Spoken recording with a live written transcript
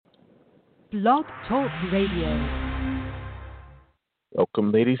Blog Talk Radio.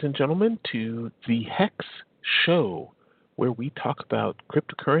 Welcome, ladies and gentlemen, to the HEX Show, where we talk about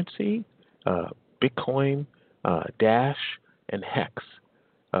cryptocurrency, Bitcoin, Dash, and HEX.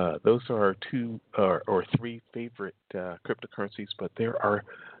 Those are our two or three favorite cryptocurrencies, but there are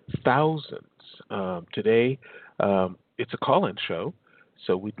thousands. Today, it's a call-in show,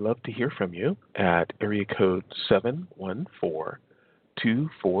 so we'd love to hear from you at area code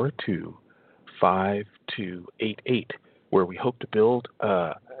 714-242-5288, where we hope to build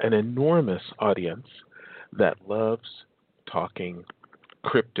an enormous audience that loves talking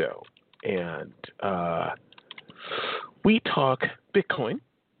crypto. And we talk Bitcoin.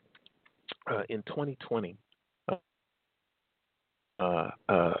 In 2020,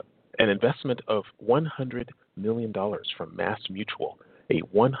 an investment of $100 million from Mass Mutual, a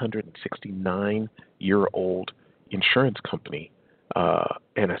 169-year-old insurance company,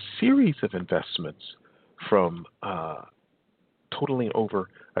 and a series of investments from totaling over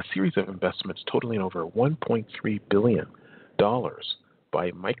 $1.3 billion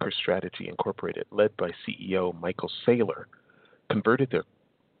by MicroStrategy Incorporated, led by CEO Michael Saylor,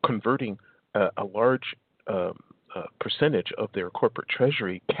 converting a large percentage of their corporate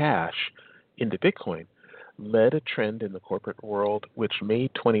treasury cash into Bitcoin, led a trend in the corporate world which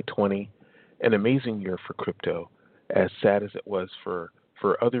made 2020 an amazing year for crypto. As sad as it was for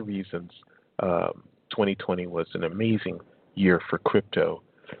other reasons, 2020 was an amazing year for crypto.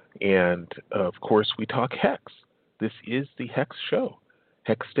 And, of course, we talk HEX. This is the HEX Show.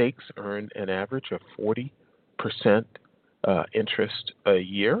 HEX stakes earn an average of 40% interest a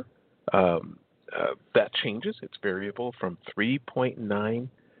year. That changes. It's variable from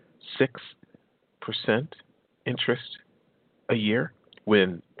 3.96% interest a year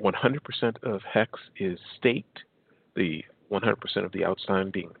when 100% of HEX is staked, the 100% of the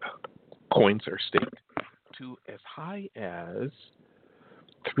outstanding coins are staked, to as high as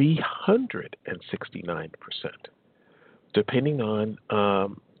 369%, depending on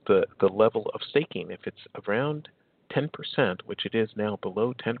the level of staking. If it's around 10%, which it is now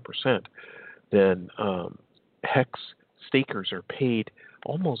below 10%, then HEX stakers are paid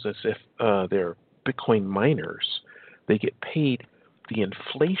almost as if they're Bitcoin miners. They get paid the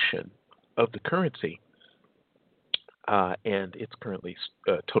inflation of the currency, and it's currently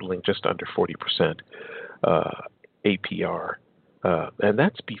totaling just under 40% APR, and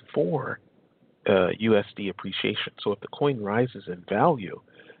that's before USD appreciation. So if the coin rises in value,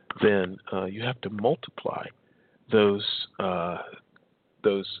 then you have to multiply those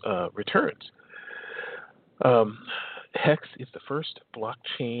returns. HEX is the first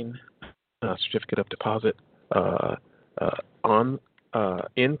blockchain certificate of deposit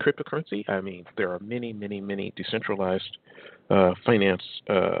in cryptocurrency. I mean, there are many decentralized finance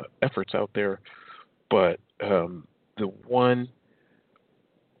efforts out there, but the one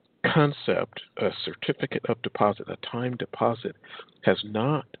concept, a certificate of deposit, a time deposit, has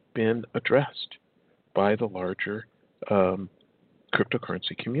not been addressed by the larger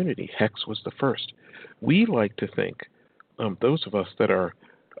cryptocurrency community. HEX was the first. We like to think, those of us that are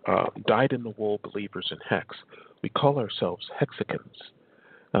dyed-in-the-wool believers in HEX, we call ourselves Hexicans.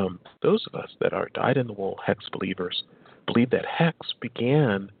 Those of us that are dyed-in-the-wool HEX believers believe that HEX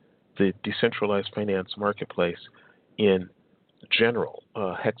began the decentralized finance marketplace in general.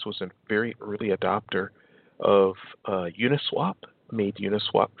 HEX was a very early adopter of Uniswap, made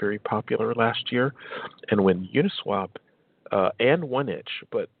Uniswap very popular last year. And when Uniswap and OneInch,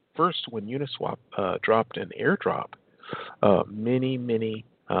 but first when Uniswap dropped an airdrop, many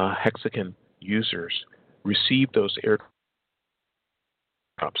Hexican users received those airdrops,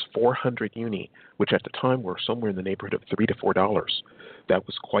 400 uni, which at the time were somewhere in the neighborhood of $3 to $4. That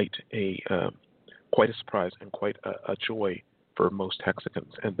was quite a surprise and quite a joy for most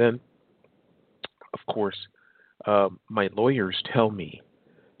Hexicans. And then, of course, my lawyers tell me,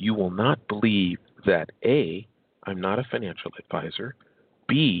 you will not believe that A, I'm not a financial advisor,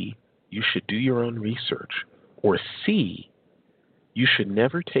 B, you should do your own research, or C, you should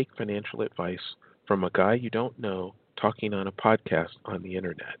never take financial advice from a guy you don't know talking on a podcast on the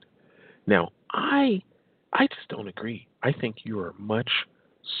internet. Now, I just don't agree. I think you are much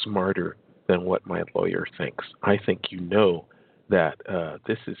smarter than what my lawyer thinks. I think you know that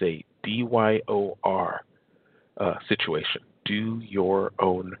this is a DYOR situation. Do your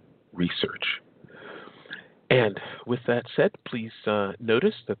own research. And with that said, please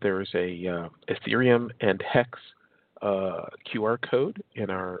notice that there is a Ethereum and HEX QR code in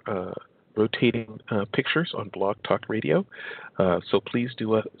our rotating pictures on Blog Talk Radio. So please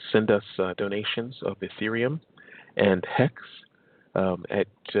do send us donations of Ethereum and HEX at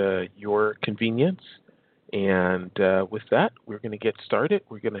your convenience. And with that, we're going to get started.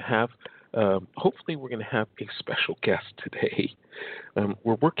 We're going to have, hopefully, we're going to have a special guest today.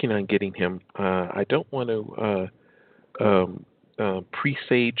 We're working on getting him. I don't want to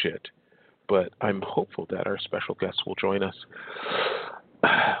presage it, but I'm hopeful that our special guest will join us.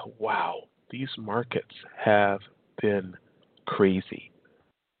 Wow, these markets have been crazy.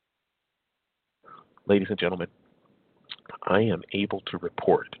 Ladies and gentlemen, I am able to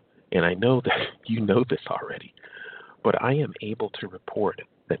report, and I know that you know this already, but I am able to report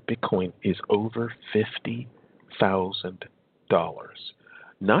that Bitcoin is over $50,000.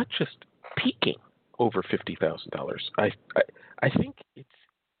 Not just peaking over $50,000. I think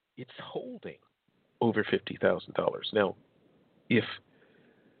it's holding over $50,000. Now, if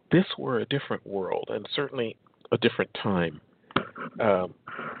this were a different world and certainly a different time,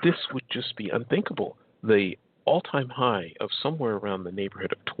 this would just be unthinkable. The all-time high of somewhere around the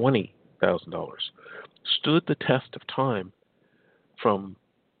neighborhood of $20,000 stood the test of time from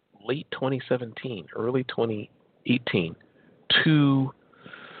late 2017, early 2018 to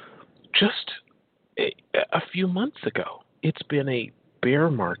just a few months ago. It's been a bear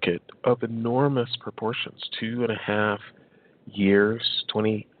market of enormous proportions, 2.5 years,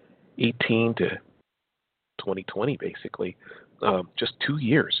 2018 to 2020, basically. Just 2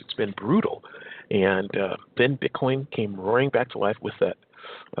 years. It's been brutal. And then Bitcoin came roaring back to life with that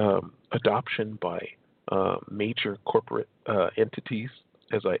adoption by major corporate entities,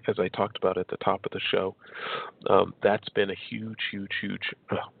 as I talked about at the top of the show. That's been a huge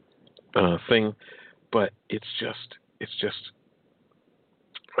thing. But it's just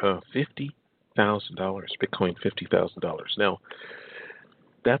 $50,000. Bitcoin, $50,000. Now,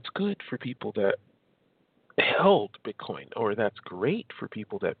 that's good for people that held Bitcoin, or that's great for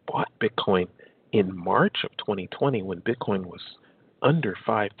people that bought Bitcoin in March of 2020 when Bitcoin was under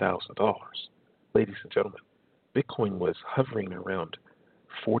 $5,000. Ladies and gentlemen, Bitcoin was hovering around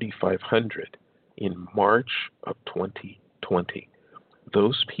 4,500 in March of 2020.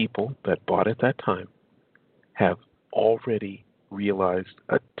 Those people that bought at that time have already realized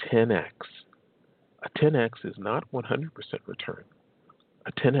a 10x. A 10x is not 100% return.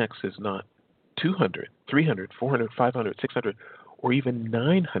 A 10x is not 200, 300, 400, 500, 600, or even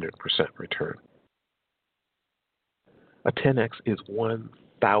 900% return. A 10x is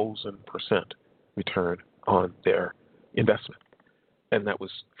 1,000% return on their investment. And that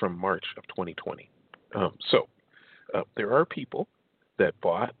was from March of 2020. So there are people that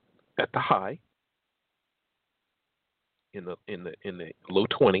bought at the high in the low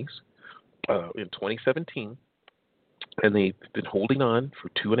 20s in 2017, and they've been holding on for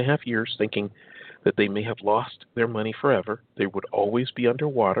 2.5 years, thinking that they may have lost their money forever. They would always be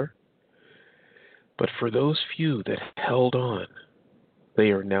underwater. But for those few that held on,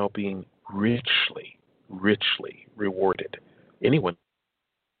 they are now being richly rewarded. Anyone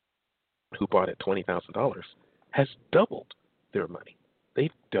who bought at $20,000 has doubled their money.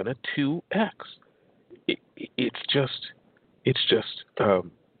 They've done a 2x. It's just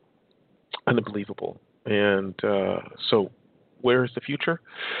unbelievable. And so where's the future?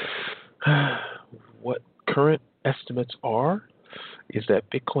 What current estimates are is that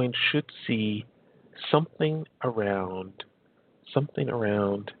Bitcoin should see something around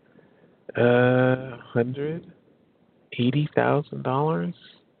 $180,000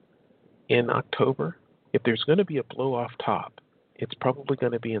 in October. If there's going to be a blow off top, it's probably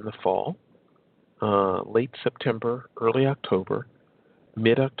going to be in the fall, late September, early October,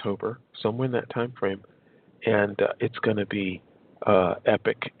 mid-October, somewhere in that time frame, and it's going to be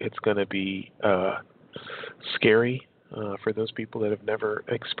epic. It's going to be scary for those people that have never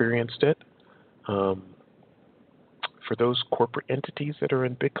experienced it. For those corporate entities that are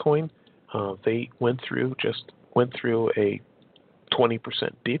in Bitcoin, they went through a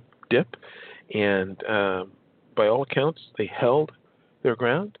 20% dip, and by all accounts, they held their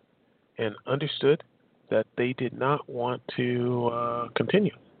ground and understood that they did not want to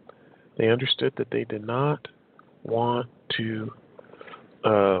continue. They understood that they did not want to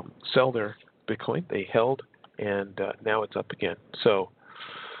sell their Bitcoin. They held, and now it's up again. So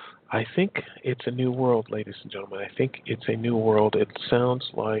I think it's a new world, ladies and gentlemen. I think it's a new world. It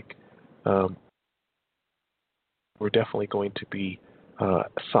sounds like we're definitely going to be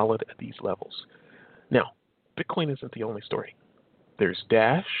solid at these levels. Now, Bitcoin isn't the only story. There's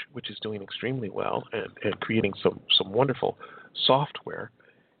Dash, which is doing extremely well and creating some wonderful software.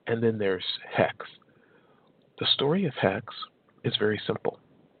 And then there's HEX. The story of HEX is very simple.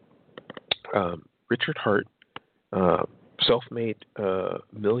 Richard Hart, self-made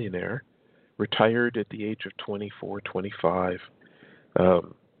millionaire, retired at the age of 24, 25,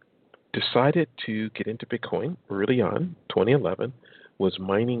 Um, Decided to get into Bitcoin early on, 2011, was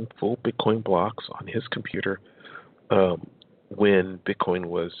mining full Bitcoin blocks on his computer um, when Bitcoin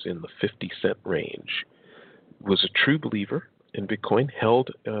was in the 50-cent range. Was a true believer in Bitcoin,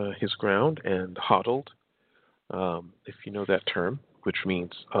 held his ground and hodled, if you know that term, which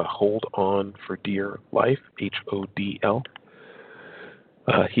means hold on for dear life, HODL.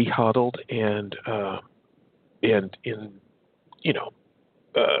 He hodled and in you know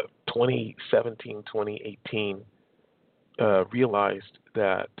 2017, 2018, realized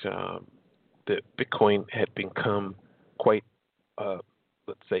that Bitcoin had become quite,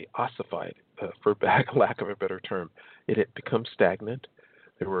 let's say, ossified, for lack of a better term. It had become stagnant.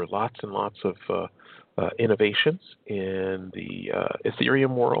 There were lots and lots of innovations in the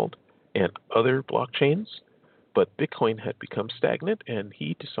Ethereum world and other blockchains, but Bitcoin had become stagnant, and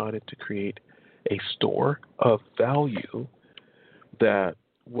he decided to create a store of value that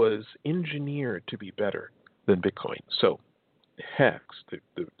was engineered to be better than Bitcoin. So HEX,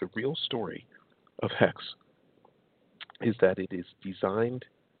 the real story of HEX, is that it is designed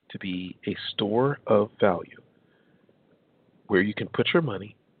to be a store of value where you can put your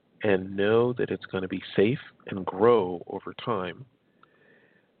money and know that it's going to be safe and grow over time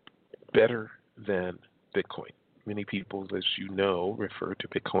better than Bitcoin. Many people, as you know, refer to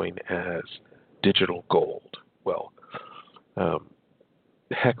Bitcoin as digital gold. Well,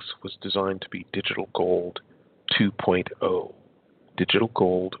 HEX was designed to be digital gold 2.0. Digital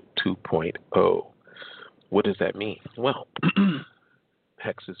gold 2.0. What does that mean? Well,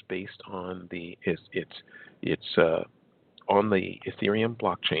 HEX is based on it's on the Ethereum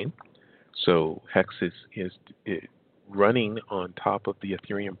blockchain. So HEX is running on top of the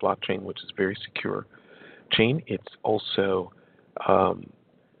Ethereum blockchain, which is a very secure chain. It's also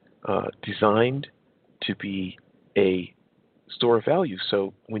designed to be a store of value.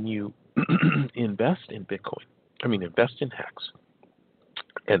 So when you invest in HEX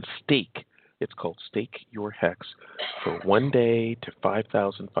and stake, it's called Stake Your HEX for 1 day to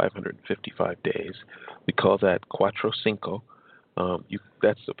 5,555 days. We call that Cuatro Cinco.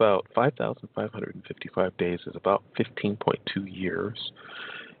 That's about 5,555 days is about 15.2 years.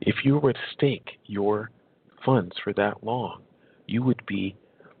 If you were to stake your funds for that long, you would be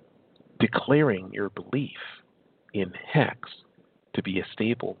declaring your belief in HEX to be a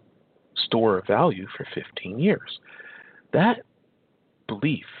stable store of value for 15 years. That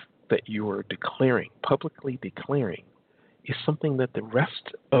belief that you are publicly declaring, is something that the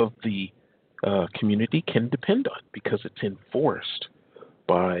rest of the community can depend on because it's enforced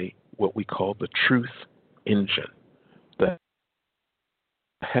by what we call the truth engine. The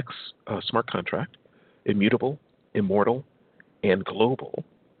HEX smart contract, immutable, immortal, and global.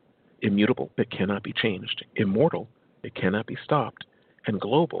 Immutable, it cannot be changed. Immortal, it cannot be stopped. And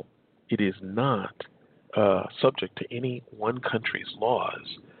global, it is not subject to any one country's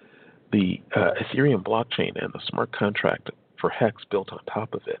laws. The Ethereum blockchain and the smart contract for HEX built on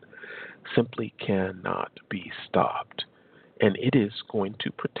top of it simply cannot be stopped. And it is going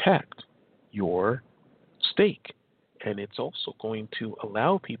to protect your stake. And it's also going to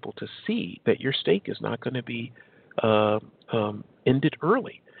allow people to see that your stake is not going to be ended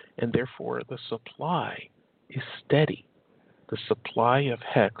early. And therefore, the supply is steady. The supply of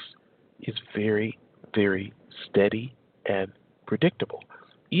HEX is very, very steady and predictable.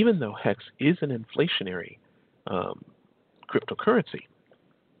 Even though HEX is an inflationary cryptocurrency,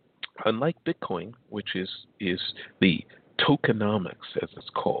 unlike Bitcoin, which is the tokenomics, as it's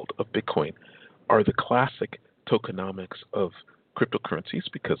called, of Bitcoin, are the classic tokenomics of cryptocurrencies,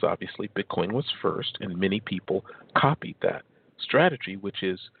 because obviously Bitcoin was first, and many people copied that strategy, which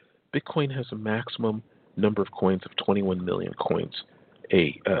is Bitcoin has a maximum number of coins of 21 million coins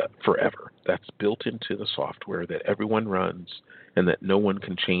forever. That's built into the software that everyone runs and that no one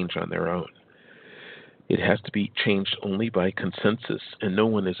can change on their own. It has to be changed only by consensus, and no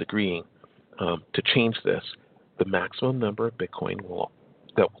one is agreeing to change this. The maximum number of Bitcoin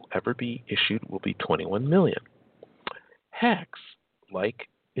that will ever be issued will be 21 million. HEX, like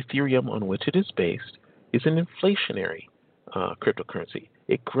Ethereum on which it is based, is an inflationary cryptocurrency.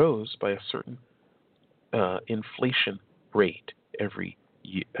 It grows by a certain inflation rate every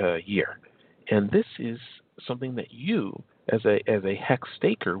year. And this is something that you, as a HEX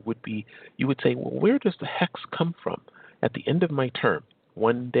staker, would say, well, where does the HEX come from at the end of my term?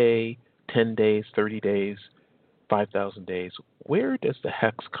 1 day, 10 days, 30 days, 5,000 days. Where does the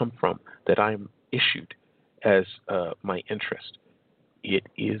HEX come from that I'm issued as my interest? It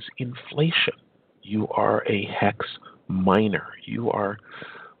is inflation. You are a HEX miner. You are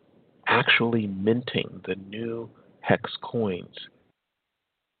actually minting the new HEX coins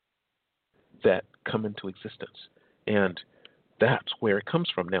that come into existence. And that's where it comes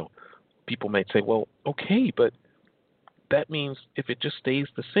from. Now, people might say, well, okay, but that means if it just stays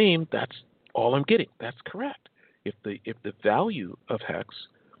the same, that's all I'm getting. That's correct. If the value of hex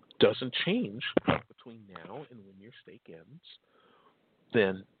doesn't change between now and when your stake ends,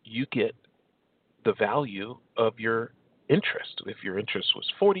 then you get the value of your interest. If your interest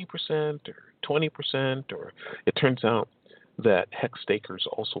was 40% or 20%, or it turns out that hex stakers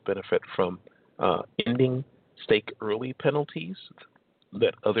also benefit from ending stake early penalties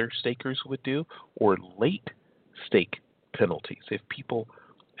that other stakers would do, or late stake penalties. If people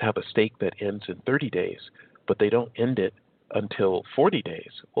have a stake that ends in 30 days, but they don't end it until 40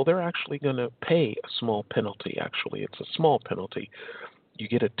 days, well, they're actually going to pay a small penalty. Actually, it's a small penalty. You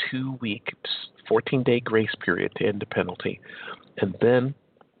get a 2-week, 14-day grace period to end a penalty, and then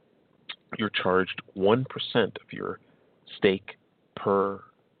you're charged 1% of your stake per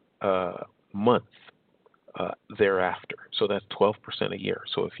month thereafter. So that's 12% a year.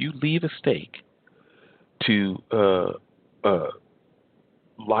 So if you leave a stake to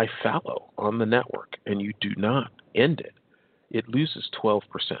lie fallow on the network and you do not end it, it loses 12%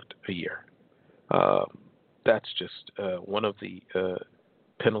 a year. That's just one of the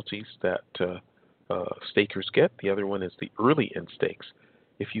penalties that stakers get. The other one is the early end stakes.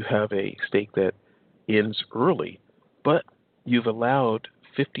 If you have a stake that ends early, but you've allowed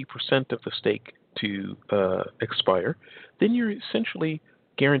 50% of the stake to expire, then you're essentially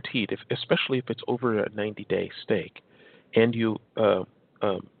guaranteed, especially if it's over a 90-day stake, and you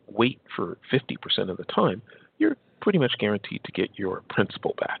wait for 50% of the time, you're pretty much guaranteed to get your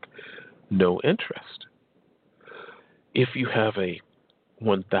principal back. No interest. If you have a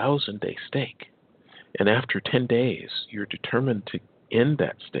 1,000-day stake, and after 10 days you're determined to end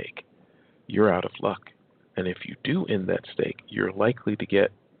that stake, you're out of luck. And if you do end that stake, you're likely to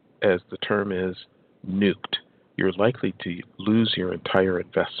get, as the term is, nuked. You're likely to lose your entire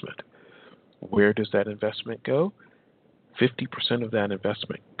investment. Where does that investment go? 50% of that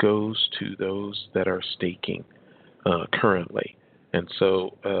investment goes to those that are staking currently. And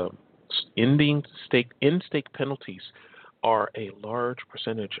so in-stake penalties are a large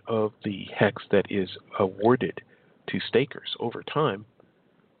percentage of the HEX that is awarded to stakers over time,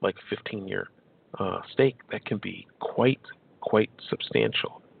 like a 15-year stake. That can be quite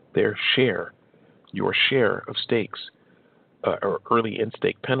substantial. Your share of stakes or early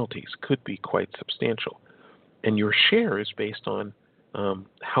in-stake penalties could be quite substantial. And your share is based on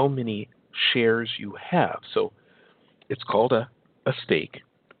how many shares you have. So it's called a stake.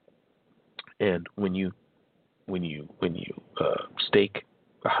 And when you stake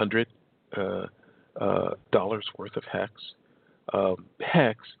 $100 worth of HEX,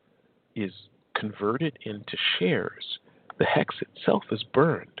 HEX is converted into shares. The HEX itself is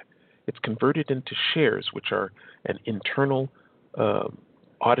burned. It's converted into shares, which are an internal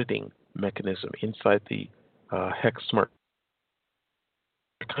auditing mechanism inside the HEX smart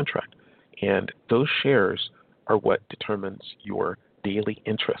contract. And those shares are what determines your daily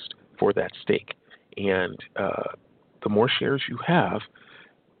interest for that stake. And the more shares you have,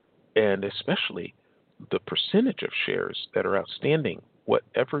 and especially the percentage of shares that are outstanding,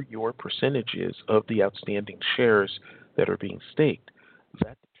 whatever your percentage is of the outstanding shares that are being staked,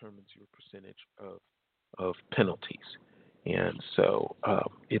 that determines your percentage of penalties. And so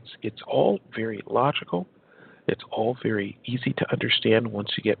it's all very logical. It's all very easy to understand once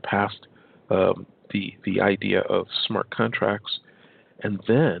you get past the idea of smart contracts. And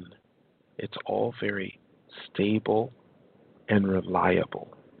then it's all very stable and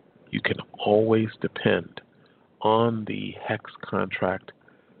reliable. You can always depend on the HEX contract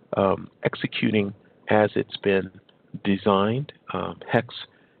executing as it's been designed. HEX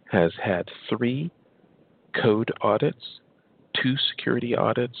has had 3 code audits, 2 security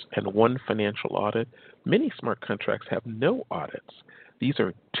audits, and 1 financial audit. Many smart contracts have no audits. These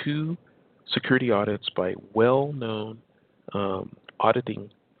are 2 security audits by well-known auditing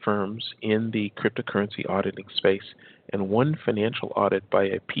firms in the cryptocurrency auditing space, and 1 financial audit by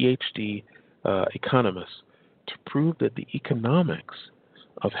a PhD economist to prove that the economics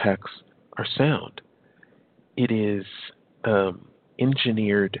of HEX are sound. It is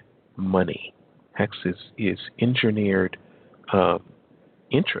engineered money. HEX is engineered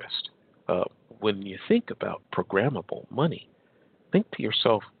interest. When you think about programmable money, think to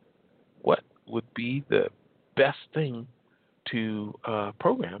yourself, what would be the best thing to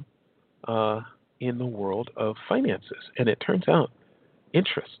program in the world of finances? And it turns out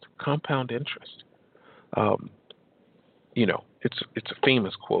interest, compound interest. It's a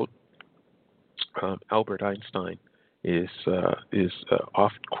famous quote. Albert Einstein is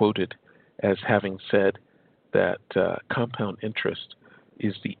oft quoted as having said that compound interest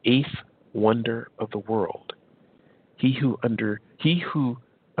is the eighth wonder of the world. He who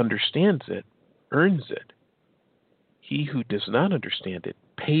understands it earns it. He who does not understand it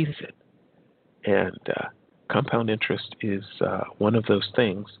pays it. And compound interest is one of those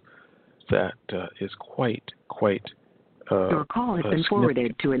things that is quite. Your call has been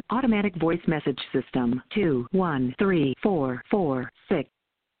forwarded to an automatic voice message system. 213446.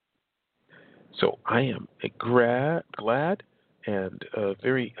 So I am glad and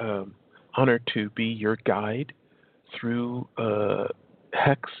very honored to be your guide through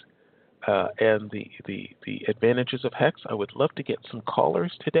HEX and the advantages of HEX. I would love to get some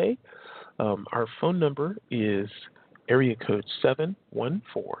callers today. Our phone number is area code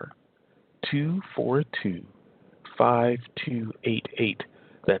 714-242-5288.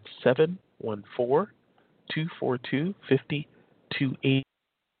 That's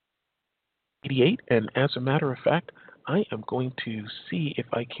 714-242-5288. And as a matter of fact, I am going to see if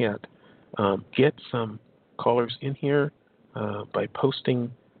I can't get some callers in here by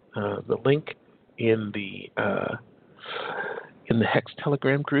posting the link in the HEX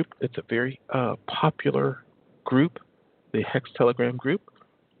Telegram group. It's a very popular group, the HEX Telegram group,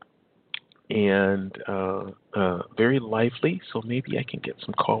 and very lively. So maybe I can get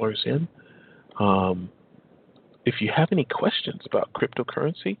some callers in. If you have any questions about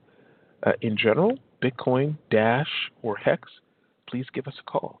cryptocurrency in general, Bitcoin, Dash, or HEX, please give us a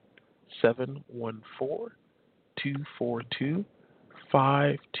call.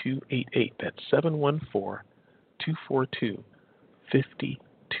 714-242-5288. That's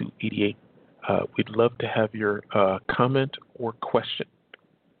 714-242-5288. We'd love to have your comment or question.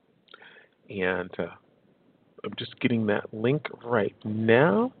 And I'm just getting that link right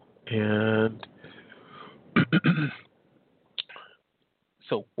now. And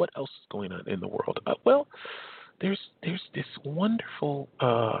so what else is going on in the world? Well, there's this wonderful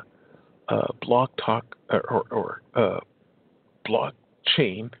blog talk or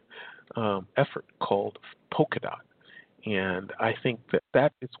blockchain effort called Polkadot. And I think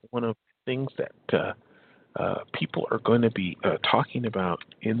that is one of the things that people are going to be talking about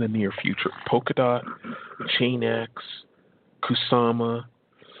in the near future. Polkadot, ChainX, Kusama.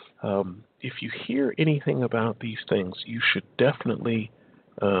 If you hear anything about these things, you should definitely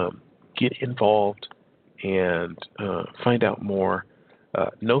get involved and find out more.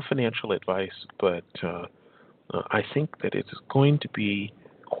 No financial advice, but I think that it's going to be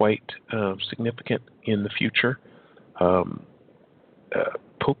quite significant in the future.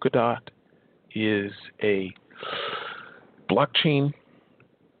 Polkadot is a blockchain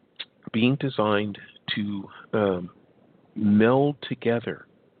being designed to meld together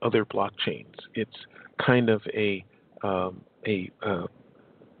other blockchains. It's kind of a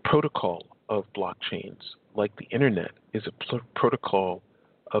protocol of blockchains, like the internet is a protocol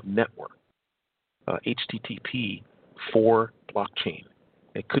of network. HTTP for blockchain.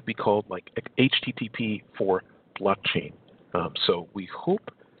 It could be called like HTTP for blockchain. So we hope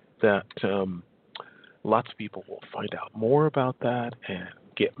that lots of people will find out more about that and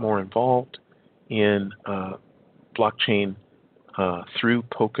get more involved in blockchain through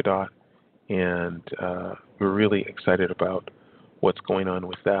Polkadot. And we're really excited about what's going on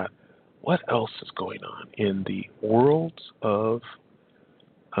with that. What else is going on in the worlds of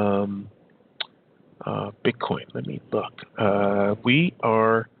Bitcoin? Let me look. We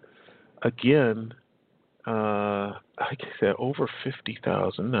are, again, like I said, over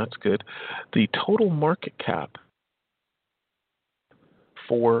 50,000. That's good. The total market cap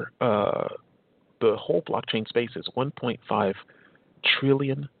for the whole blockchain space is $1.5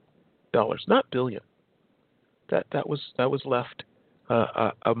 trillion, not billion. That was left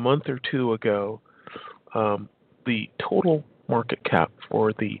a month or two ago. The total market cap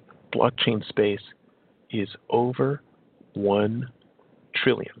for the blockchain space is over 1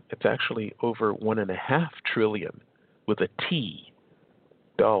 trillion. It's actually over 1.5 trillion with a T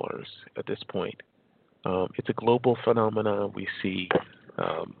dollars at this point. It's a global phenomenon. We see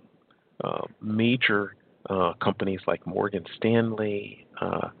major companies like Morgan Stanley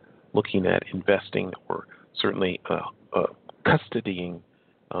looking at investing or certainly custodying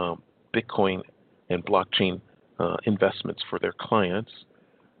Bitcoin and blockchain investments for their clients,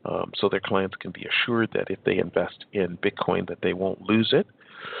 so their clients can be assured that if they invest in Bitcoin, that they won't lose it.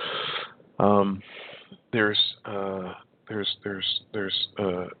 There's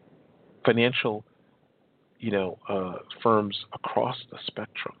financial, firms across the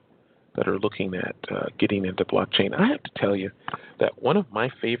spectrum that are looking at getting into blockchain. I have to tell you that one of my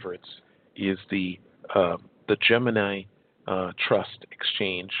favorites is the Gemini Trust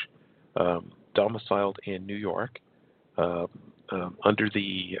Exchange domiciled in New York, under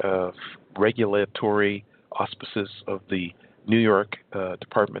the regulatory auspices of the New York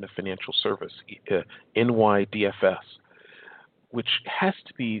Department of Financial Service, NYDFS, which has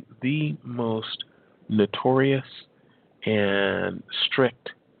to be the most notorious and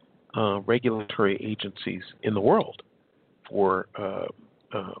strict regulatory agencies in the world for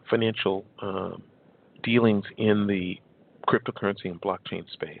financial dealings in the cryptocurrency and blockchain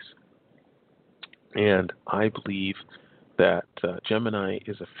space. And I believe that Gemini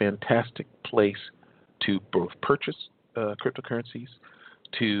is a fantastic place to both purchase cryptocurrencies,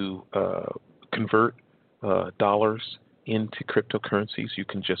 to convert dollars into cryptocurrencies. You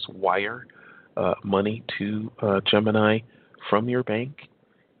can just wire money to Gemini from your bank,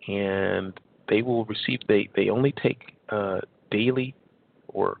 and they will receive, they only take daily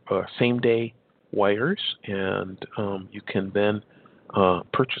or same-day wires, and you can then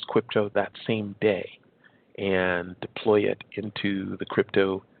purchase crypto that same day and deploy it into the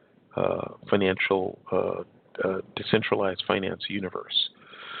crypto financial decentralized finance universe.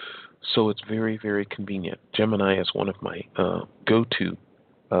 So it's very, very convenient. Gemini is one of my go-to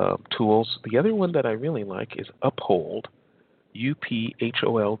tools. The other one that I really like is Uphold,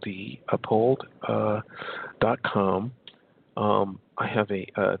 UPHOLD, uphold.com. I have a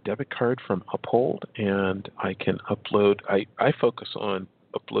debit card from Uphold, and I can upload. I focus on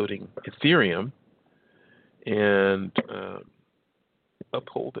uploading Ethereum, and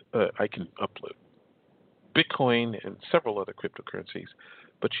Uphold. I can upload Bitcoin and several other cryptocurrencies,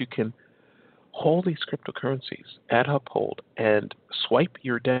 but you can hold these cryptocurrencies at Uphold and swipe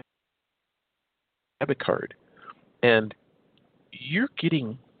your debit card, and you're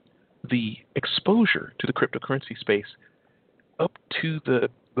getting the exposure to the cryptocurrency space up to the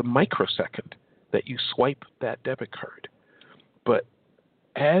microsecond that you swipe that debit card. But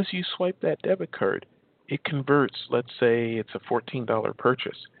as you swipe that debit card, it converts, let's say it's a $14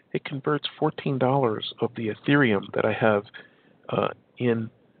 purchase, it converts $14 of the Ethereum that I have in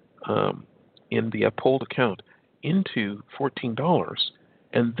the Uphold account into $14,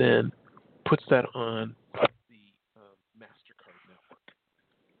 and then puts that on the MasterCard network.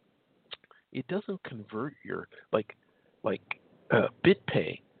 It doesn't convert your like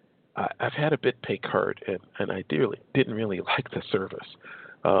BitPay. I've had a BitPay card, and I didn't really like the service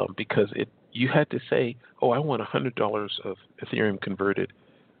because you had to say, oh, I want $100 of Ethereum converted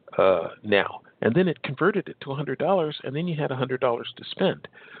now. And then it converted it to $100, and then you had $100 to spend.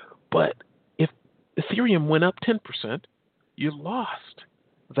 But if Ethereum went up 10%, you lost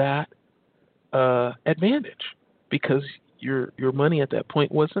that advantage because your money at that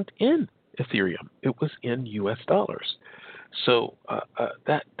point wasn't in Ethereum. It was in US dollars. So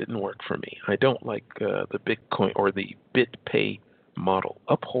that didn't work for me. I don't like the Bitcoin or the BitPay model.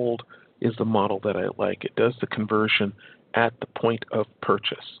 Uphold is the model that I like. It does the conversion at the point of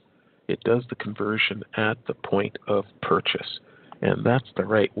purchase. It does the conversion at the point of purchase. And that's the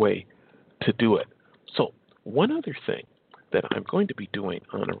right way to do it. So one other thing that I'm going to be doing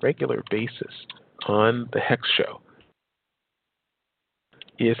on a regular basis on the HEX Show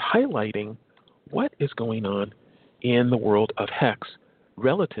is highlighting what is going on in the world of HEX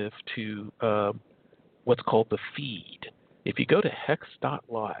relative to what's called the feed. If you go to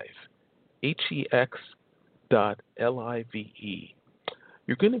hex.live, HEX.LIVE,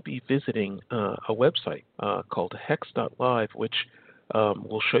 you're going to be visiting a website called hex.live, which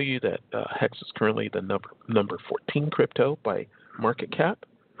will show you that HEX is currently the number 14 crypto by market cap,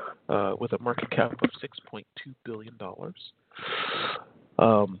 with a market cap of $6.2 billion.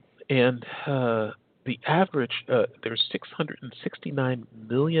 And the average, there's $669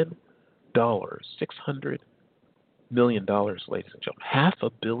 million, $600 million, ladies and gentlemen.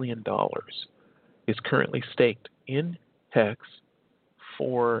 $500 million is currently staked in HEX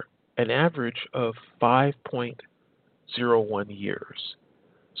for an average of 5.01 years.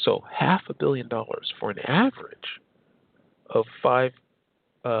 So $500 million for an average of 5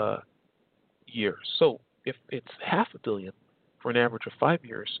 years. So if it's $500 million for an average of 5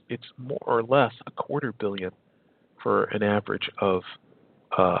 years, it's more or less $250 million for an average of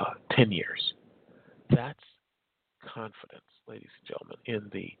 10 years. That's confidence, ladies and gentlemen, in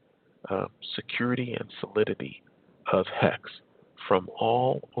the security and solidity of HEX from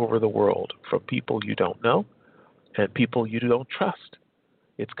all over the world, from people you don't know and people you don't trust.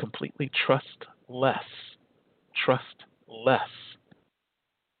 It's completely trustless. Trustless.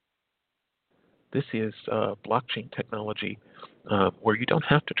 This is blockchain technology where you don't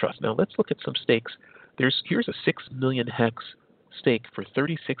have to trust. Now let's look at some stakes. Here's a 6 million HEX stake for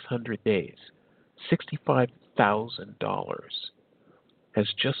 3,600 days, $65,000.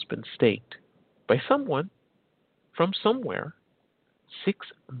 has just been staked by someone from somewhere. 6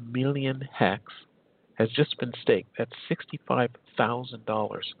 million hex has just been staked. That's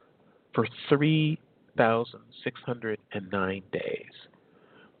 $65,000 for 3,609 days.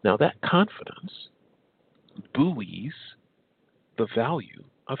 Now that confidence buoys the value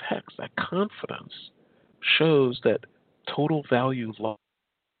of hex. That confidence shows that total value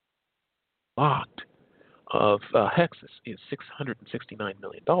locked of hex is $669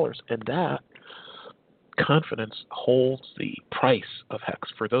 million, and that confidence holds the price of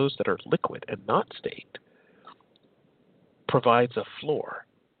hex for those that are liquid and not staked, provides a floor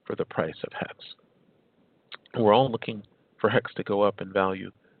for the price of hex. We're all looking for hex to go up in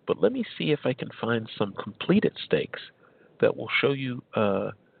value, but let me see if I can find some completed stakes that will show you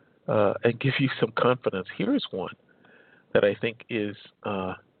and give you some confidence. Here's one that I think is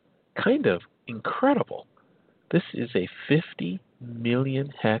kind of incredible. This is a 50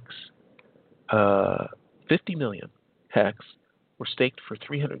 million hex. 50 million hex were staked for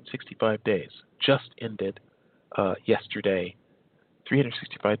 365 days. Just ended yesterday.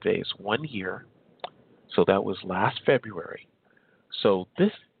 365 days, 1 year. So that was last February. So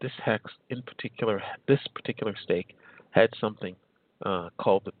this hex in particular, this particular stake had something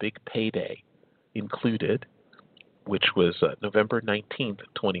called the Big Payday included, which was November 19th,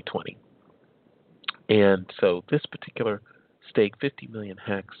 2020. And so this particular stake, 50 million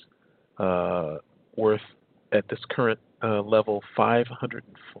hex, worth at this current level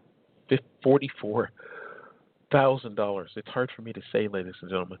 $544,000. It's hard for me to say, ladies and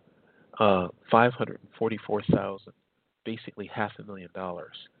gentlemen. $544,000, basically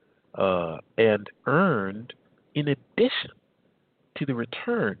 $500,000, and earned in addition to the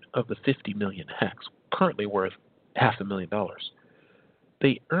return of the 50 million hex, currently worth $500,000.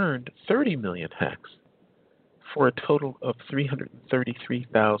 They earned 30 million hex for a total of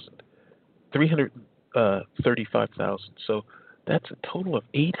 $335,000. So that's a total of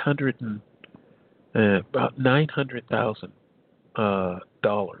about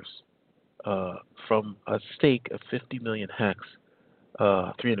 $900,000 from a stake of 50 million hex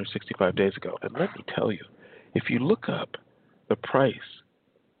 365 days ago. And let me tell you, if you look up the price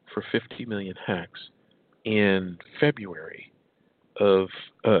for 50 million hex in February of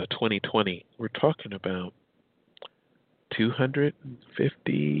 2020, we're talking about $200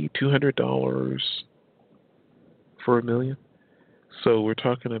 for a million. So we're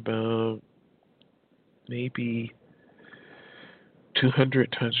talking about maybe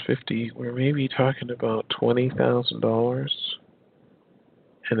 200 times 50, we're maybe talking about $20,000,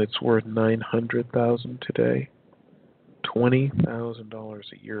 and it's worth $900,000 today.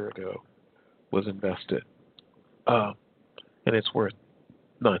 $20,000 a year ago was invested, and it's worth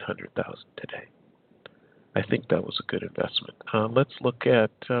 $900,000 today. I think that was a good investment. Let's look at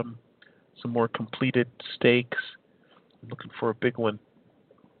some more completed stakes. I'm looking for a big one.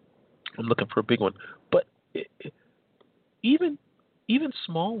 But even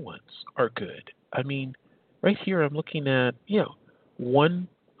small ones are good. I mean, right here I'm looking at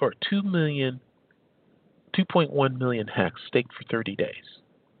 2.1 million hex staked for 30 days.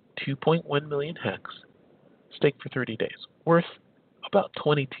 2.1 million hex staked for 30 days, worth about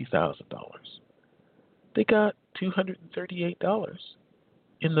 $22,000. They got $238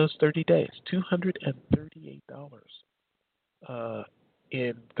 in those 30 days. $238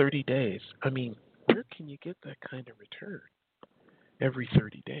 in 30 days. I mean, where can you get that kind of return every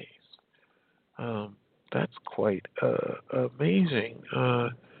 30 days? That's quite amazing.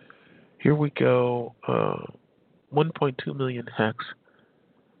 Here we go. 1.2 million hex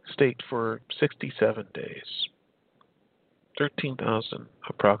staked for 67 days. $13,000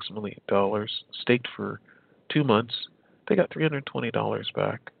 approximately dollars staked for 2 months. They got $320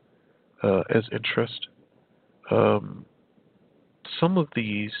 back as interest. Some of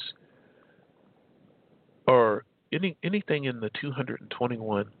these are anything in the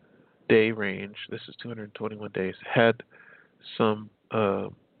 221 day range. This is 221 days. Had some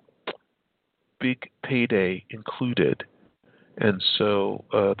big payday included, and so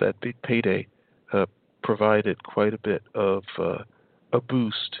that big payday provided quite a bit of a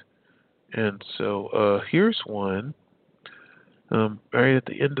boost. And so here's one right at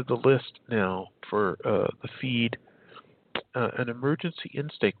the end of the list now for the feed. An emergency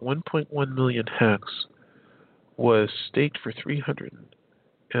in-stake, 1.1 million hex, was staked for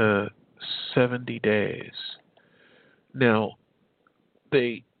 370 days. Now,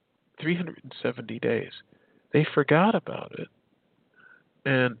 370 days, they forgot about it,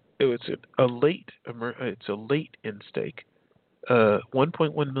 and it's a late in-stake,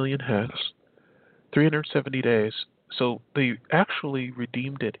 1.1 million hex, 370 days. So they actually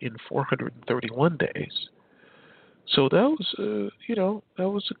redeemed it in 431 days. So that was, that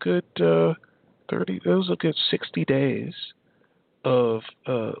was a good 30. That was a good 60 days of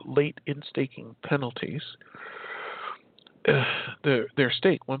late instaking penalties. Their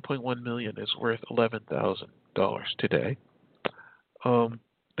stake, 1.1 million, is worth $11,000 today.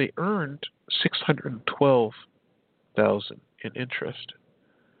 They earned 612,000 in interest,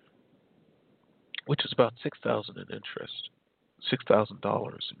 which is about $6,000 in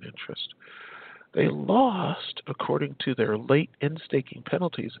interest. They lost, according to their late instaking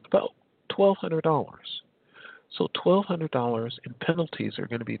penalties, about $1,200. So $1,200 in penalties are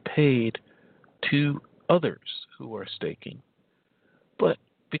going to be paid to others who are staking. But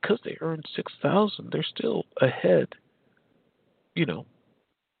because they earned $6,000, they're still ahead, $4,500,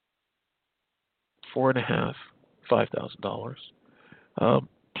 $5,000,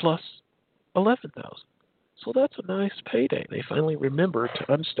 plus $11,000. So that's a nice payday. They finally remembered to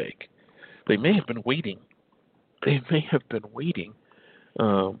unstake. They may have been waiting.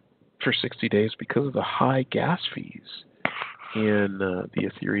 For 60 days because of the high gas fees in the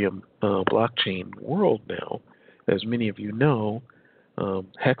Ethereum blockchain world now. As many of you know,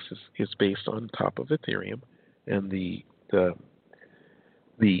 HEX is based on top of Ethereum, and the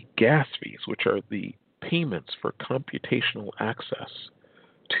gas fees, which are the payments for computational access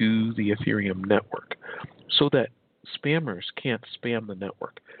to the Ethereum network, so that spammers can't spam the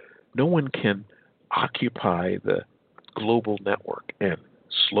network. No one can occupy the global network and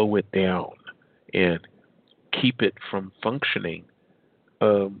slow it down and keep it from functioning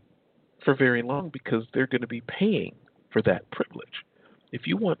for very long, because they're going to be paying for that privilege. If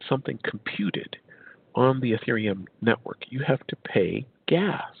you want something computed on the Ethereum network, you have to pay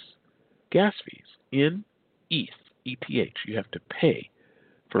gas fees in ETH. You have to pay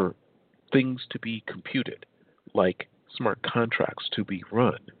for things to be computed, like smart contracts to be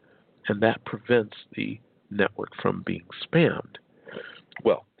run, and that prevents the network from being spammed.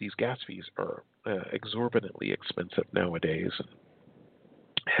 Well, these gas fees are exorbitantly expensive nowadays.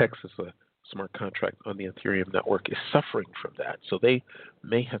 HEX is a smart contract on the Ethereum network is suffering from that. So they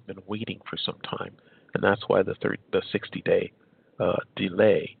may have been waiting for some time, and that's why the 60-day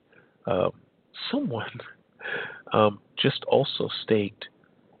delay. Someone just also staked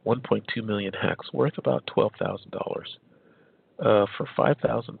 1.2 million HEX, worth about $12,000, for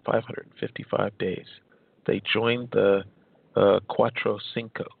 5,555 days. They joined the Cuatro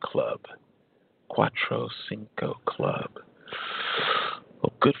Cinco Club.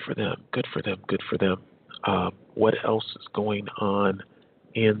 Well, good for them. What else is going on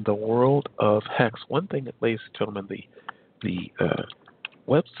in the world of HEX? One thing, ladies and gentlemen, the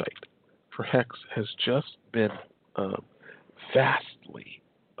website for HEX has just been vastly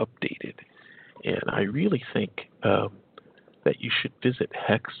updated, and I really think that you should visit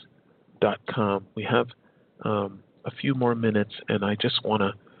hex.com. We have a few more minutes, and I just want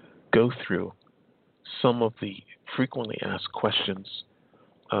to go through some of the frequently asked questions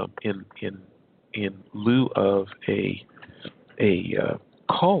in lieu of a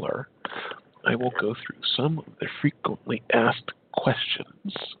caller. I will go through some of the frequently asked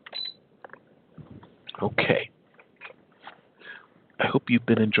questions. Okay. I hope you've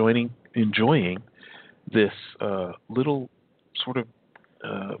been enjoying this little sort of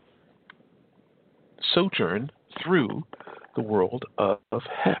sojourn through the world of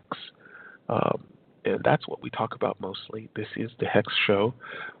HEX. And that's what we talk about mostly. This is the HEX Show.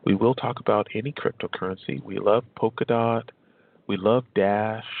 We will talk about any cryptocurrency. We love Polkadot. We love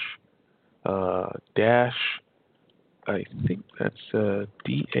Dash. Dash, I think that's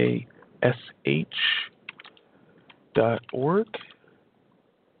dash.org.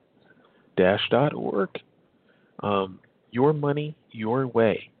 Dash.org. Your money, your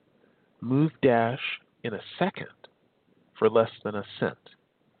way. Move Dash in a second for less than a cent.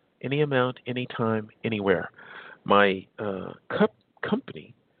 Any amount, anytime, anywhere. My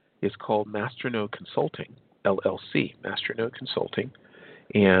company is called Masternode Consulting, LLC, Masternode Consulting.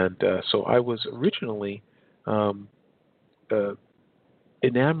 And so I was originally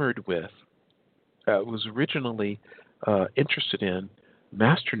interested in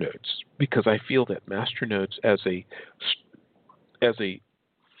masternodes, because I feel that masternodes as a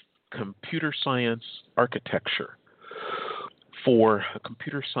computer science architecture for a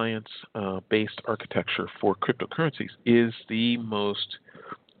computer science based architecture for cryptocurrencies is the most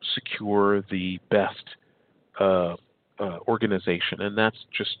secure, the best organization. And that's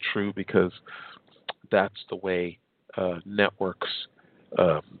just true because that's the way networks,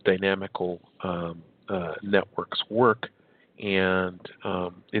 dynamical networks work. And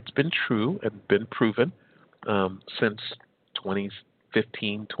it's been true and been proven since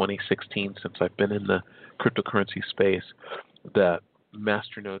 2015, 2016, since I've been in the cryptocurrency space, that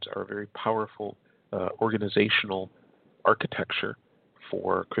masternodes are a very powerful organizational architecture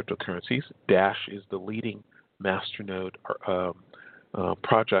for cryptocurrencies. Dash is the leading masternode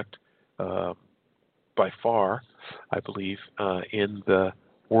project by far, I believe, in the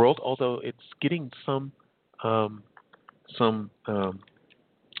world. Although it's getting some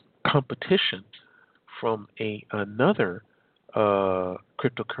competition from another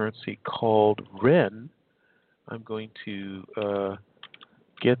cryptocurrency called Ren. I'm going to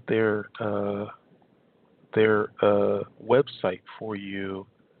get their website for you.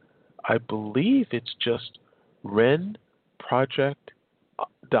 I believe it's just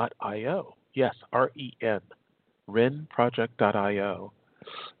renproject.io. Yes, REN. Renproject.io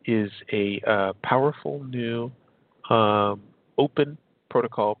is a powerful new open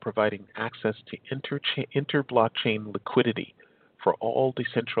protocol providing access to inter-blockchain liquidity for all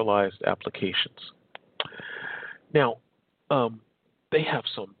decentralized applications. Now, they have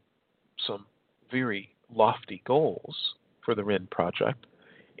some very lofty goals for the Ren project,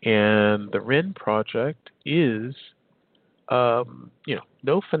 and the Ren project is,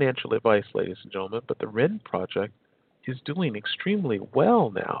 no financial advice, ladies and gentlemen, but the Ren project is doing extremely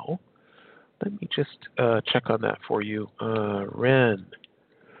well now. Let me just check on that for you. Ren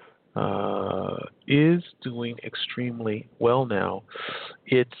is doing extremely well now.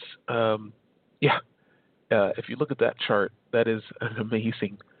 It's, if you look at that chart, that is an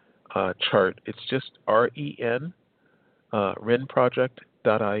amazing chart. It's just REN,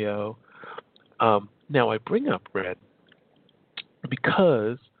 renproject.io. Now, I bring up Ren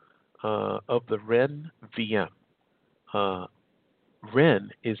because of the Ren VM.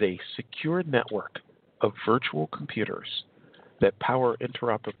 Ren is a secure network of virtual computers that power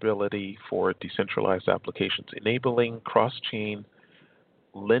interoperability for decentralized applications, enabling cross-chain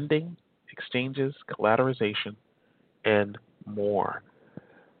lending, exchanges, collateralization, and more.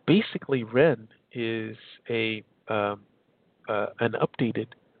 Basically, Ren is an updated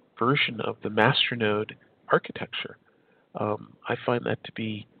version of the masternode architecture. I find that to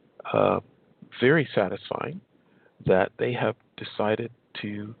be very satisfying, that they have decided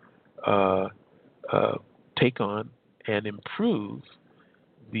to take on and improve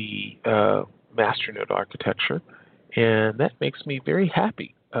the masternode architecture, and that makes me very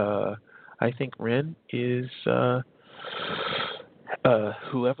happy. I think Ren is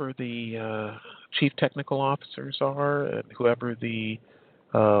whoever the chief technical officers are, and whoever the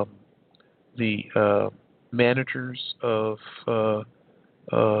managers of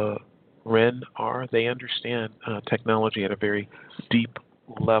Ren are, they understand technology at a very deep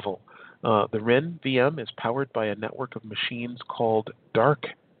level. The Ren VM is powered by a network of machines called dark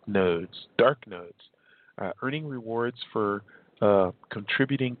nodes, earning rewards for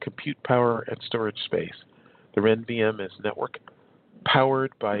contributing compute power and storage space. The Ren VM is network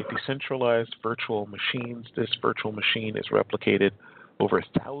powered by decentralized virtual machines. This virtual machine is replicated over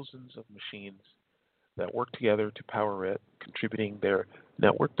thousands of machines that work together to power it, contributing their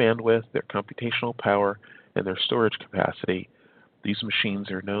network bandwidth, their computational power, and their storage capacity. These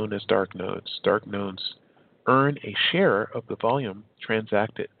machines are known as dark nodes. Dark nodes earn a share of the volume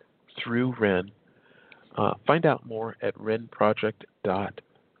transacted through Ren. Find out more at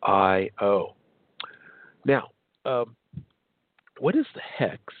renproject.io. Now, what does the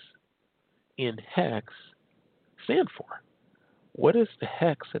HEX in HEX stand for? What does the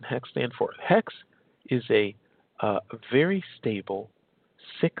HEX in HEX stand for? HEX is a very stable,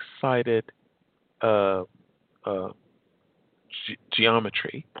 six-sided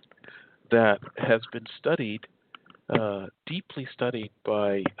geometry that has been studied, deeply studied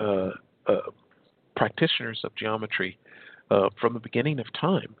by practitioners of geometry from the beginning of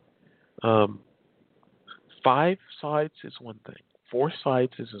time. 5 sides is one thing. 4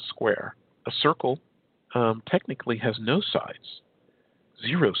 sides is a square. A circle technically has no sides.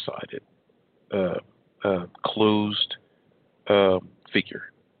 0-sided closed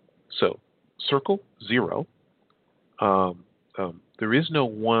figure. So circle, 0. There is no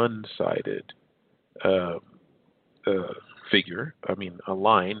one-sided figure. I mean, a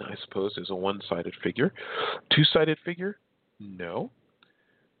line, I suppose, is a one-sided figure. 2-sided figure? No.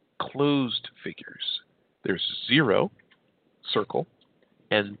 Closed figures. There's 0, circle,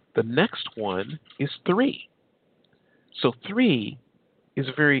 and the next one is 3. So 3 is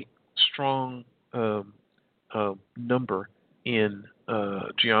a very strong number in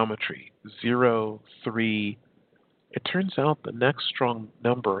geometry. 0, 3. It turns out the next strong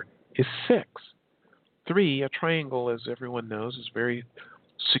number is 6. 3, a triangle, as everyone knows, is very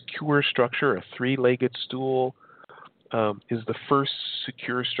secure structure. A three-legged stool is the first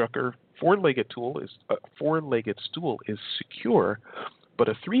secure structure. Four-legged stool is secure, but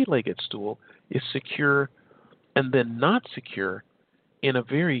a three-legged stool is secure and then not secure in a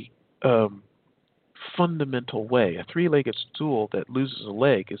very fundamental way. A three-legged stool that loses a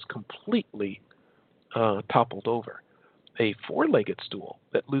leg is completely toppled over. A four-legged stool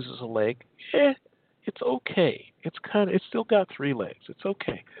that loses a leg, it's okay. It's still got three legs. It's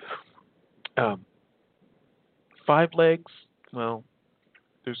okay. Five legs, well,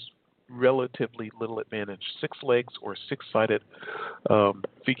 there's relatively little advantage. Six legs or six-sided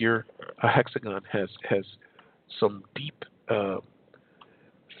figure, a hexagon has some deep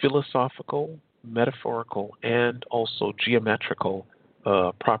philosophical, metaphorical, and also geometrical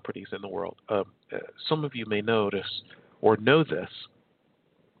properties in the world. Some of you may notice or know this.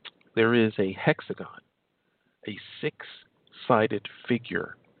 There is a hexagon, a six-sided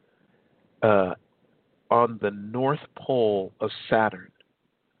figure on the North Pole of Saturn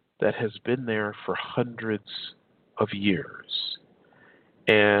that has been there for hundreds of years.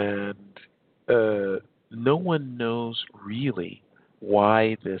 And no one knows really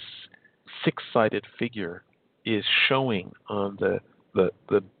why this six-sided figure is showing on the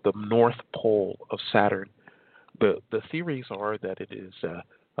North Pole of Saturn. The theories are that it is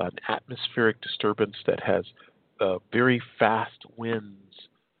an atmospheric disturbance that has very fast winds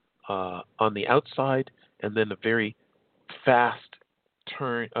on the outside, and then a very fast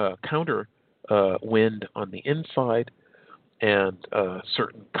counter wind on the inside, and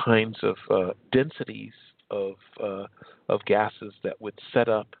certain kinds of densities of gases that would set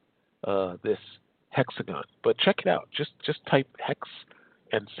up this hexagon. But check it out. Just type hex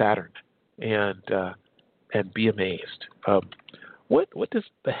and Saturn and be amazed. What does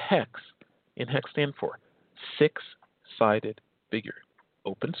the hex in hex stand for? Six-sided figure.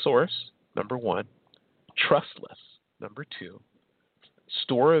 Open source, number one. Trustless, number two.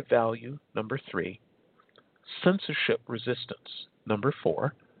 Store of value, number three. Censorship resistance, number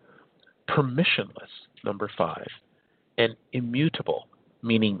four. Permissionless, number five. And immutable,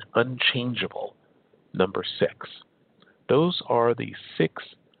 meaning unchangeable, number six. Those are the six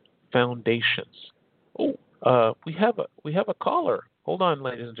foundations. Oh, we have a caller. Hold on,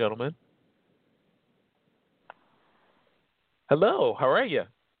 ladies and gentlemen. Hello, how are you?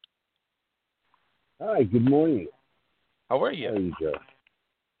 Hi, good morning. How are you? How are you, Joe?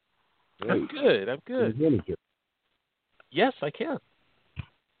 I'm good. Can you hear me, Joe? Yes, I can.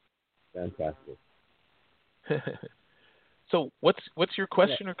 Fantastic. So, what's your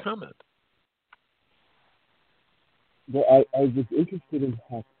question or comment? Well, I was interested in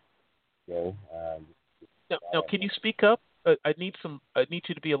hex, Joe. Now, can you speak up? I need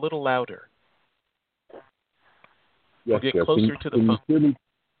you to be a little louder. Yes, or get Joe. closer to the phone.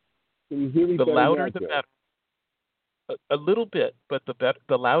 Can you hear me the better louder, now, the Joe? better. A little bit, but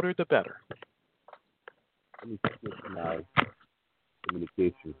the louder, the better. Let me switch my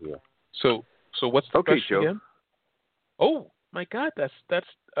communication here. So what's the question Joe. again? Oh my God, that's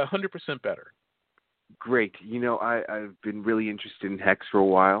 100% better. Great. I've been really interested in hex for a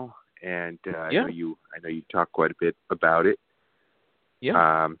while, and I know you talk quite a bit about it.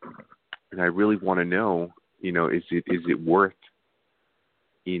 Yeah. And I really want to know, is it worth,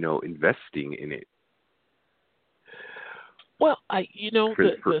 investing in it? Well,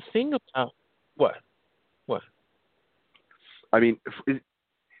 the thing about what? I mean,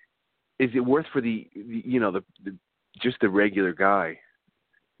 is it worth for the just the regular guy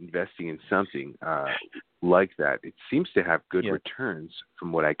investing in something like that? It seems to have good returns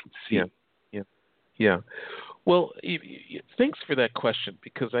from what I can see. Yeah. Well, thanks for that question,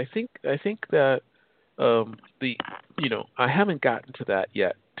 because I think that I haven't gotten to that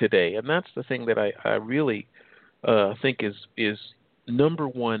yet today, and that's the thing that I really think is number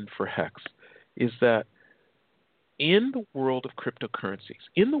one for hex, is that in the world of cryptocurrencies,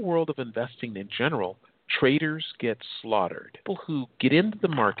 in the world of investing in general, traders get slaughtered. People who get into the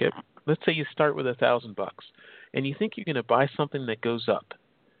market, let's say you start with $1,000 and you think you're going to buy something that goes up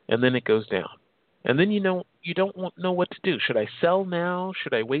and then it goes down. And then you don't know what to do. Should I sell now?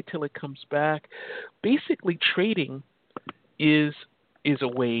 Should I wait till it comes back? Basically, trading is a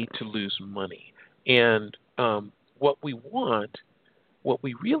way to lose money. And what we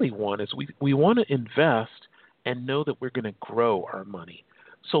really want is we want to invest and know that we're going to grow our money.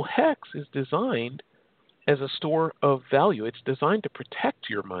 So HEX is designed as a store of value. It's designed to protect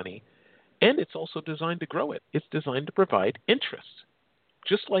your money, and it's also designed to grow it. It's designed to provide interest,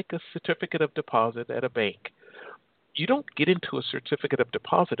 just like a certificate of deposit at a bank. You don't get into a certificate of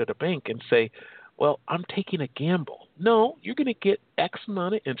deposit at a bank and say, well, I'm taking a gamble. no, you're going to get X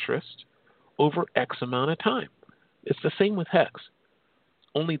amount of interest over X amount of time. It's the same with HEX.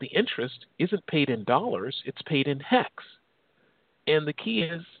 Only the interest isn't paid in dollars, it's paid in HEX. And the key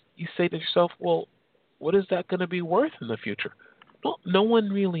is you say to yourself, well, what is that going to be worth in the future? Well, no one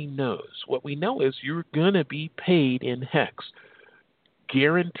really knows. What we know is you're going to be paid in HEX,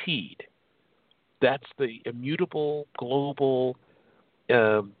 guaranteed. That's the immutable global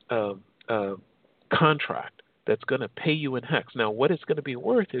contract that's going to pay you in HEX. Now, what it's going to be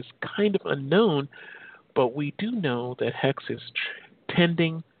worth is kind of unknown, but we do know that HEX is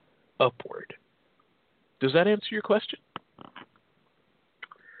tending upward. Does that answer your question?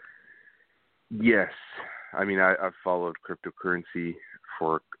 Yes. I mean, I've followed cryptocurrency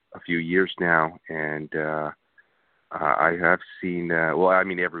for a few years now, and I have seen,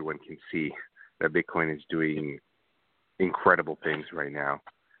 everyone can see that Bitcoin is doing incredible things right now.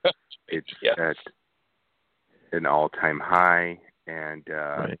 It's at an all-time high, and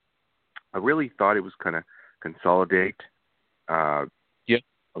right. I really thought it was going to consolidate a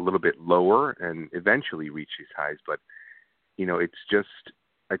little bit lower and eventually reach these highs. But,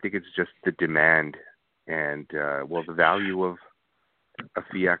 I think it's just the demand and, the value of a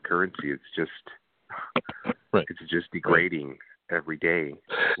fiat currency. It's just, it's just degrading every day.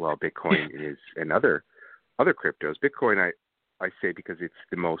 While Bitcoin is, and other cryptos. Bitcoin, I say because it's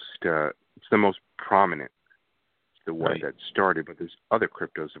the most prominent, it's the one that started. But there's other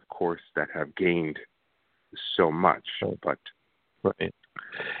cryptos, of course, that have gained so much. But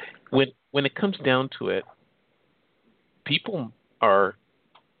when it comes down to it, people are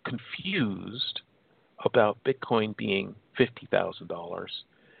confused about Bitcoin being $50,000,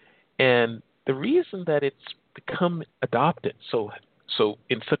 and the reason that it's become adopted so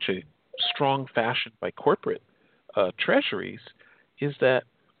in such a strong fashion by corporate treasuries is that,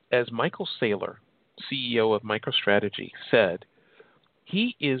 as Michael Saylor, CEO of MicroStrategy, said,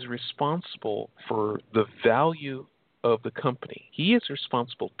 he is responsible for the value of the company. He is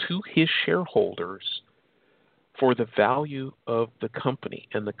responsible to his shareholders for the value of the company.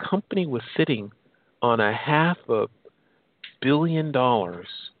 And the company was sitting on $500 million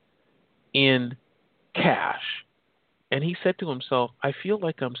in cash. And he said to himself, I feel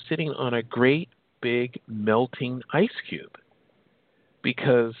like I'm sitting on a great big melting ice cube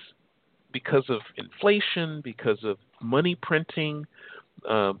because of inflation, because of money printing.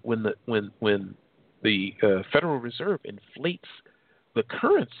 When the Federal Reserve inflates the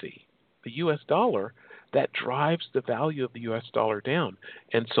currency, the U.S. dollar, that drives the value of the U.S. dollar down.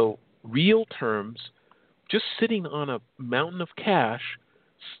 And so real terms, just sitting on a mountain of cash,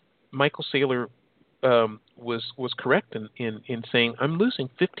 Michael Saylor was correct in saying, I'm losing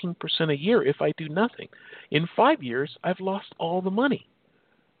 15% a year if I do nothing. In 5 years, I've lost all the money.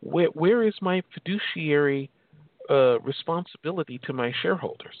 Where is my fiduciary responsibility to my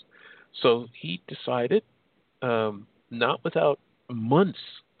shareholders? So he decided, not without months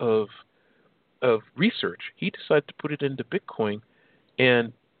of research, he decided to put it into Bitcoin,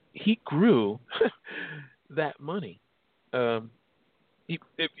 and he grew that money.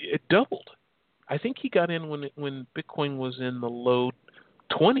 It doubled. I think he got in when Bitcoin was in the low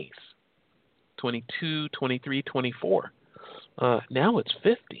 20s, 22, 23, 24. Now it's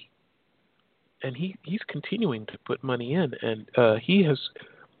 50. And he's continuing to put money in, and he has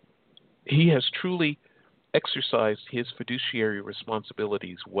truly exercised his fiduciary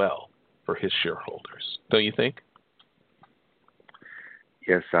responsibilities well for his shareholders. Don't you think?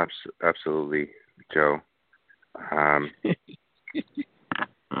 Yes, absolutely, Joe.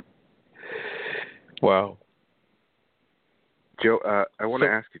 Wow. Joe, I want to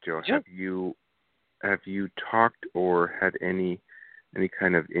ask you, Joe, have you talked or had any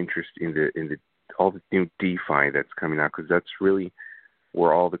kind of interest in the all the new DeFi that's coming out? Because that's really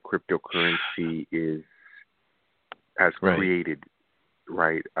where all the cryptocurrency has created,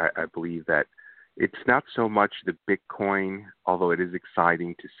 right? I believe that it's not so much the Bitcoin, although it is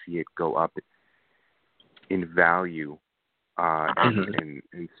exciting to see it go up in value, and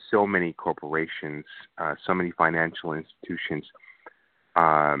so many corporations, so many financial institutions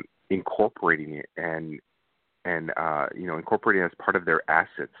incorporating it and incorporating it as part of their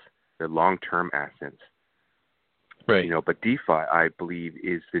assets, their long-term assets. Right. But DeFi, I believe,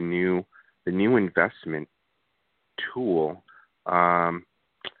 is the new investment tool.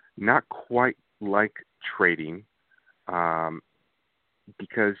 Not quite like trading,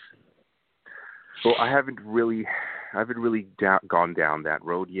 because I haven't really gone down that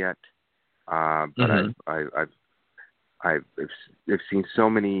road yet. But I've seen so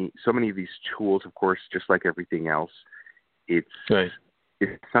many of these tools. Of course, just like everything else, it's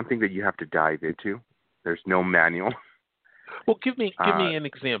something that you have to dive into. There's no manual. Well, give me an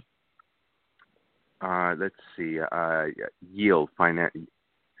example. Let's see. Yield finance.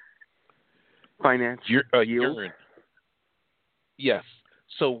 Yield. Urine. Yes.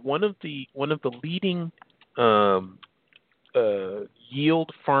 So one of the leading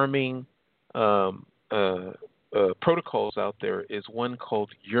yield farming protocols out there is one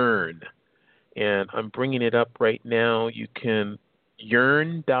called Yearn, and I'm bringing it up right now. You can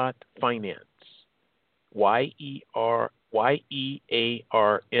yearn.finance, YEARN.finance.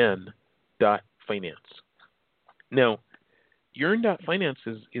 Now, Yearn.finance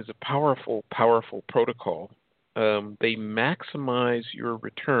is a powerful protocol. They maximize your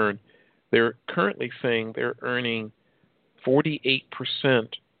return. They're currently saying they're earning 48%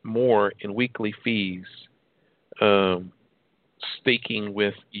 more in weekly fees staking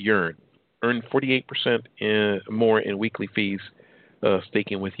with Yearn. Earn 48% more in weekly fees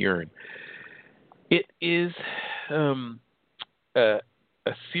staking with Yearn. It is a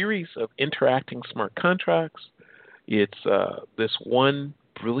series of interacting smart contracts. It's this one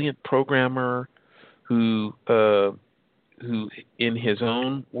brilliant programmer who, in his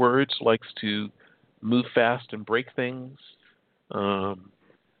own words, likes to move fast and break things.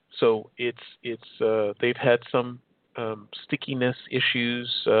 So they've had some stickiness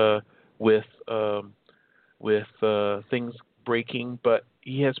issues with things breaking, but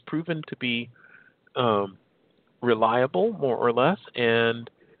he has proven to be reliable, more or less, and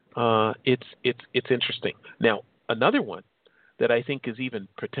it's interesting. Now, another one that I think is even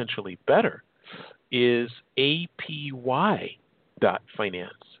potentially better is APY.finance.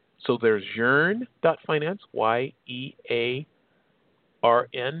 So there's Yearn.finance,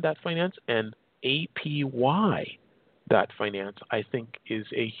 YEARN.finance, and APY.finance, I think, is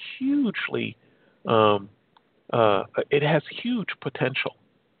a hugely, it has huge potential.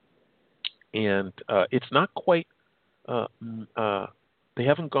 And it's not quite, they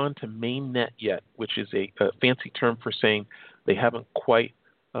haven't gone to mainnet yet, which is a fancy term for saying they haven't quite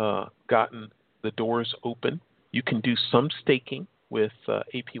gotten the doors open. You can do some staking with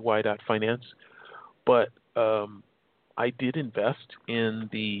APY.finance, but I did invest in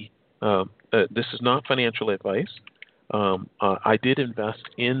the, this is not financial advice, I did invest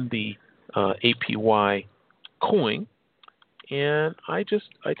in the APY coin, and I just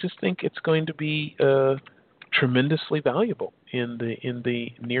think it's going to be tremendously valuable in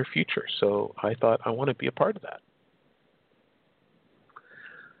the near future. So I thought I want to be a part of that.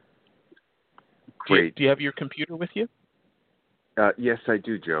 Great. Do you have your computer with you? Yes, I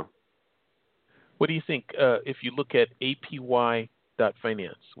do, Joe. What do you think if you look at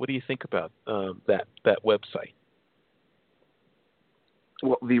APY.finance? What do you think about that website?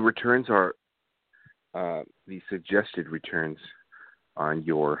 Well, the returns are the suggested returns on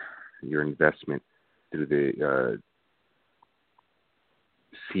your investment through the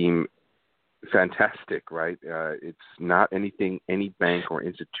seem fantastic, right? It's not anything any bank or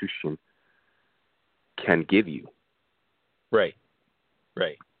institution can give you. Right.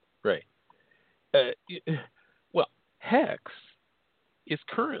 Well, HEX is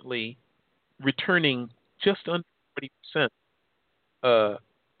currently returning just under 40%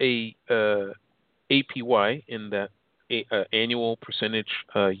 APY in that annual percentage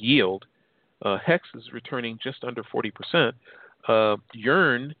yield. HEX is returning just under 40%.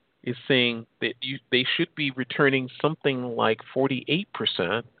 Yearn is saying that they should be returning something like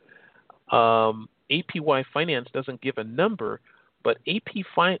 48%. APY Finance doesn't give a number, but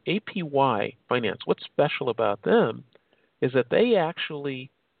APY Finance, what's special about them is that they actually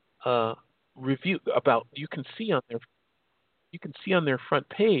review about. You can see on their front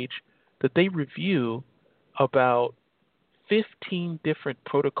page that they review about 15 different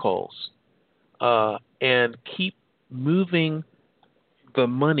protocols and keep moving the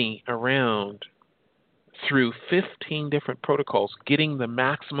money around through 15 different protocols, getting the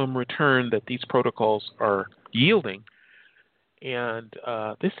maximum return that these protocols are yielding. And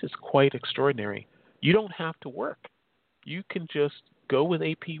this is quite extraordinary. You don't have to work. You can just go with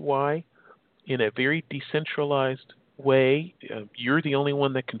APY in a very decentralized way. You're the only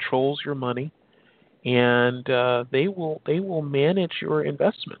one that controls your money, and they will manage your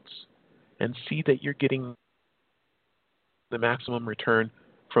investments and see that you're getting the maximum return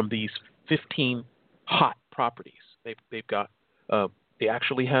from these 15 hot properties. They've got they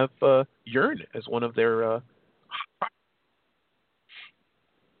actually have Yearn as one of their hot properties.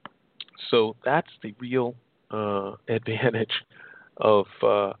 So that's the real advantage of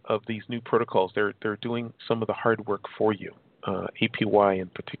these new protocols. They're doing some of the hard work for you. APY in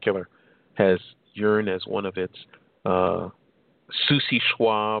particular has Yearn as one of its.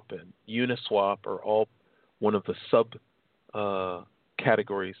 SushiSwap and Uniswap are all one of the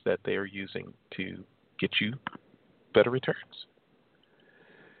categories that they are using to get you better returns.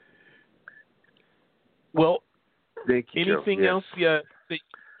 Well, thank you, anything Joe. else? Yes. Yeah.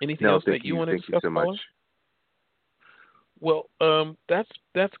 Anything else that you want to discuss, Thank you so caller? much. Well,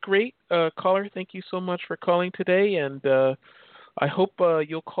 that's great, caller. Thank you so much for calling today, and I hope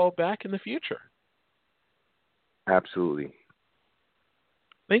you'll call back in the future. Absolutely.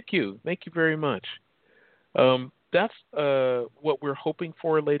 Thank you very much. That's what we're hoping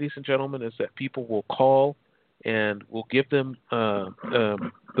for, ladies and gentlemen, is that people will call and we'll give them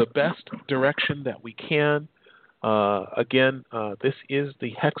the best direction that we can. Again, this is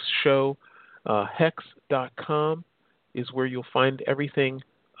the HEX Show. HEX.com is where you'll find everything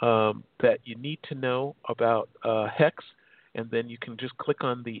that you need to know about HEX, and then you can just click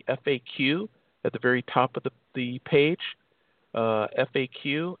on the FAQ at the very top of the page,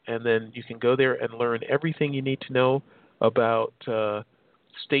 FAQ, and then you can go there and learn everything you need to know about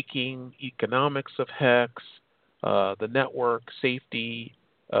staking, economics of HEX, the network, safety,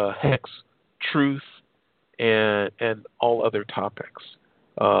 HEX truth, and all other topics.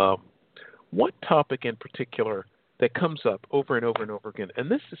 One topic in particular that comes up over and over and over again, and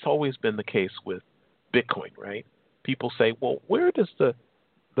this has always been the case with Bitcoin, right? People say, well, where does the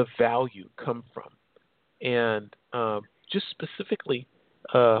value come from? And just specifically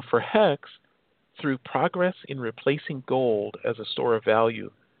for HEX, through progress in replacing gold as a store of value,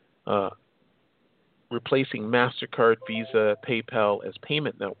 replacing MasterCard, Visa, PayPal as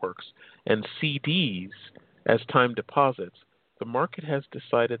payment networks, and CDs as time deposits, the market has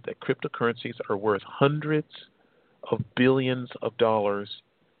decided that cryptocurrencies are worth hundreds of billions of dollars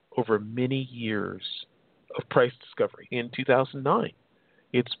over many years of price discovery. In 2009,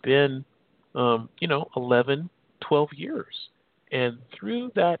 it's been 11, 12 years. And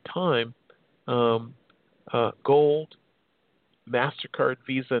through that time, gold, MasterCard,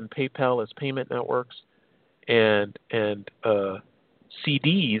 Visa, and PayPal as payment networks, and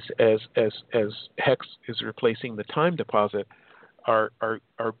CDs as HEX is replacing the time deposit are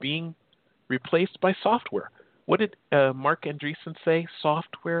being replaced by software. What did Mark Andreessen say?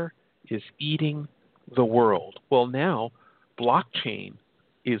 Software is eating the world. Well, now blockchain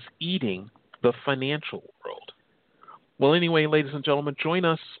is eating the financial world. Well, anyway, ladies and gentlemen, join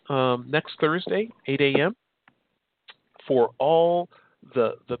us next Thursday, 8 a.m. for all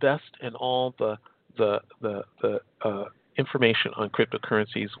the best and all the information on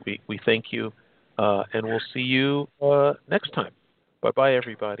cryptocurrencies. We thank you, and we'll see you next time. Bye-bye,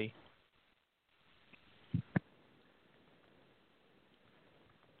 everybody.